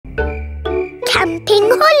camping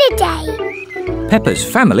holiday. Peppa's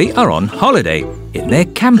family are on holiday in their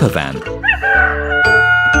camper van.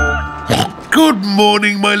 Good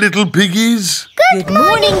morning, my little piggies. Good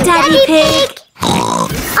morning, Daddy Pig.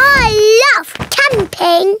 I love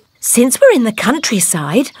camping. Since we're in the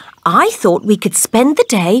countryside, I thought we could spend the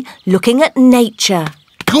day looking at nature.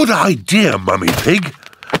 Good idea, Mummy Pig.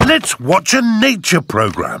 Let's watch a nature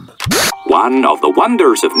programme. One of the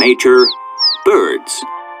wonders of nature, birds.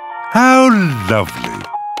 How lovely.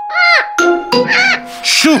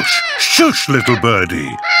 Shush, shush, little birdie.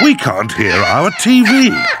 We can't hear our TV.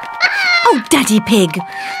 Oh, Daddy Pig,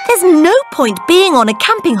 there's no point being on a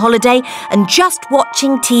camping holiday and just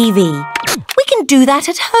watching TV. We can do that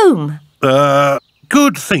at home.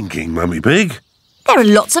 Good thinking, Mummy Pig. There are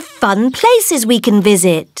lots of fun places we can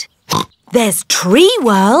visit. There's Tree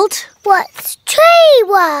World. What's Tree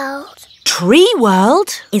World? Tree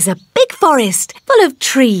World is a big forest full of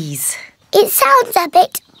trees. It sounds a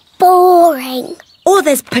bit boring. Or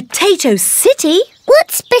there's Potato City.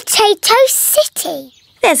 What's Potato City?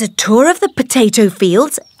 There's a tour of the potato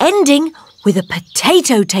fields ending with a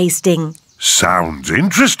potato tasting. Sounds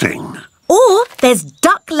interesting. Or there's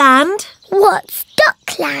Duckland. What's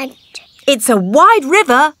Duckland? It's a wide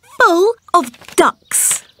river full of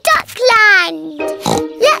ducks. Duckland!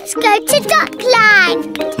 Let's go to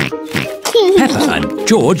Duckland! Peppa and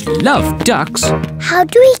George love ducks. How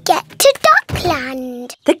do we get to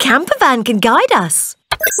Duckland? The camper van can guide us.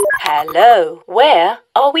 Hello, where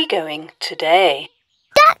are we going today?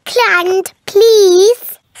 Duckland,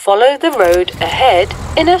 please. Follow the road ahead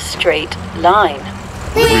in a straight line.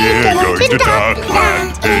 We're going to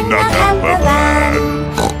Duckland in a camper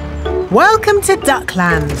van. Welcome to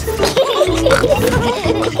Duckland.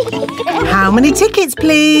 How many tickets,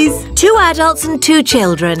 please? 2 adults and 2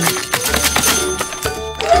 children.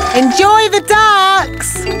 Enjoy the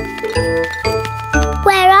ducks.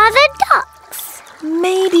 Where are the ducks?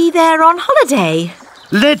 Maybe they're on holiday.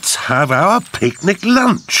 Let's have our picnic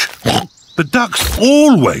lunch. The ducks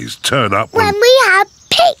always turn up When we have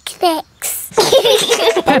picnics.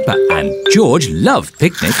 Peppa and George love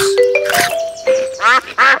picnics.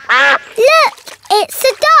 Look, it's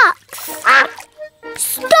the ducks.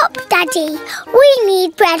 Stop, Daddy. We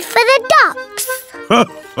need bread for the ducks.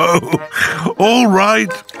 All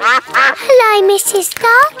right. Hello, Mrs.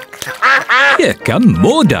 Duck. Here come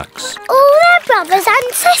more ducks. All their brothers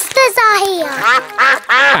and sisters are here.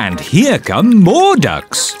 And here come more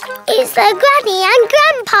ducks. It's the Granny and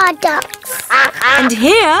Grandpa ducks. And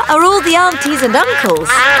here are all the aunties and uncles.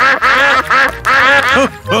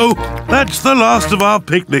 That's the last of our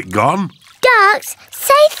picnic gone. Ducks,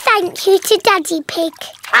 say thank you to Daddy Pig.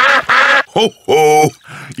 Ho, ho!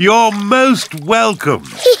 You're most welcome.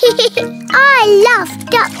 I love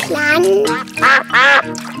Duckland.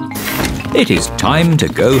 It is time to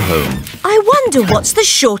go home. I wonder what's the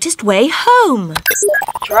shortest way home.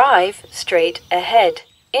 Drive straight ahead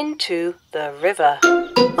into the river.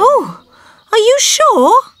 Oh, are you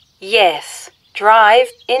sure? Yes, drive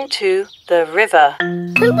into the river.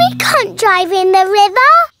 But we can't drive in the river.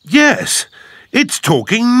 Yes, it's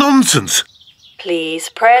talking nonsense. Please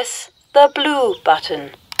press the blue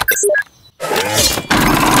button.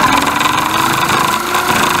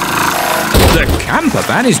 The camper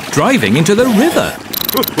van is driving into the river.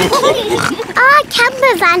 Our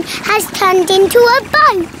camper van has turned into a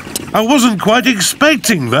boat. I wasn't quite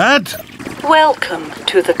expecting that. Welcome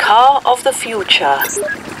to the car of the future.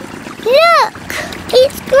 Look,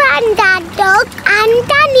 it's Grandad Dog and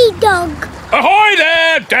Danny Dog. Ahoy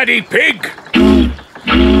there, Daddy Pig!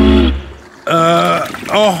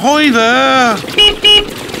 Ahoy there.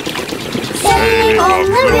 Sailing on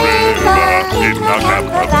the river in the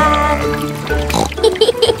camper van.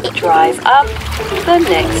 Drive up the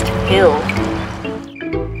next hill.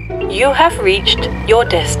 You have reached your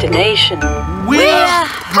destination. We're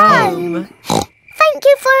home. Thank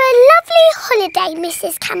you for a lovely holiday,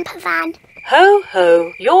 Mrs. Campervan. Ho,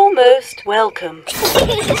 ho, you're most welcome.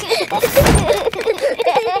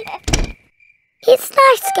 It's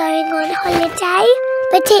nice going on holiday,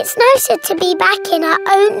 but it's nicer to be back in our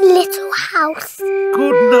own little house.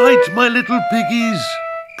 Good night, my little piggies.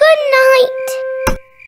 Good night.